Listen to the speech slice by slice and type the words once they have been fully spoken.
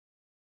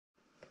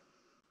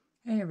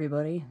Hey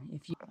everybody,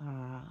 if you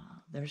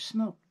there's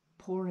smoke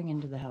pouring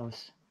into the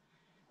house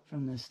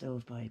from the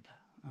stovepipe.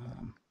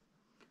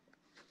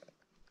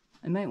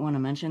 I might want to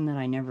mention that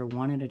I never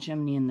wanted a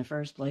chimney in the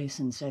first place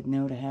and said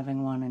no to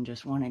having one and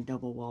just wanted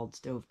double-walled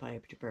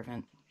stovepipe to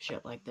prevent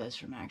shit like this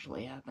from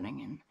actually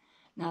happening and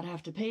not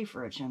have to pay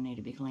for a chimney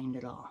to be cleaned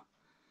at all.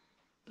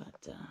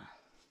 But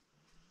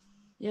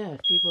yeah,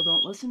 if people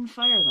don't listen,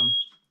 fire them.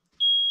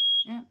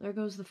 Yeah, there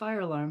goes the fire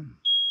alarm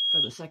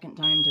for the second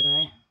time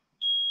today.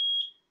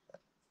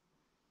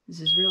 This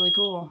is really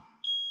cool.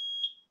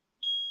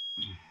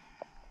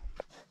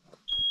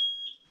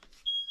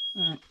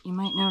 You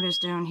might notice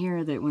down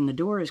here that when the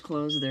door is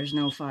closed, there's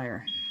no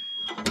fire.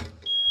 You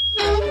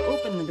have to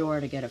open the door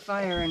to get a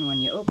fire, and when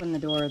you open the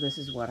door, this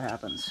is what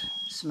happens.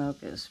 Smoke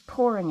is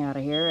pouring out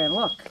of here, and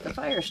look, the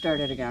fire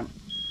started again.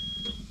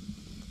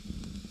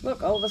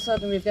 Look, all of a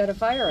sudden we've got a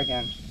fire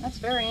again. That's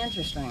very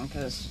interesting,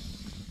 because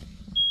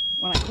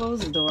when I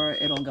close the door,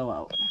 it'll go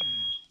out.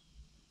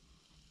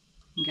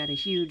 You got a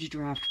huge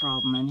draft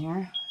problem in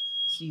here.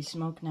 See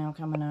smoke now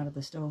coming out of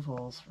the stove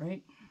holes,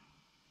 right?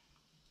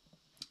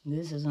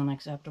 This is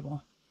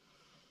unacceptable.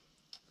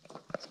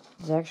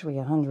 It's actually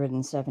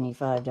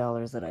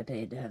 $175 that I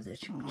paid to have this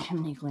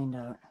chimney cleaned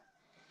out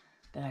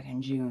back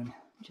in June.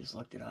 Just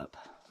looked it up.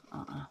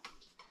 Well,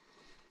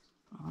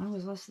 that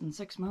was less than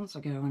 6 months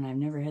ago, and I've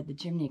never had the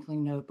chimney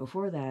cleaned out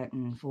before that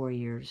in 4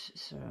 years,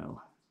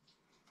 so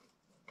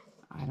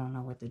I don't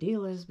know what the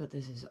deal is, but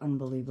this is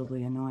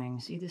unbelievably annoying.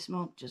 See the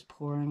smoke just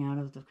pouring out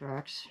of the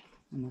cracks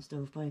in the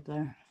stovepipe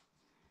there?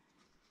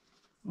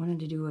 Wanted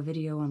to do a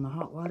video on the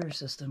hot water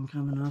system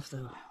coming off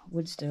the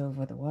wood stove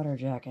with a water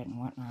jacket and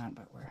whatnot,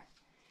 but we're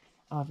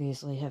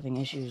obviously having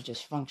issues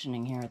just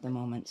functioning here at the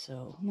moment,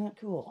 so not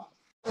cool.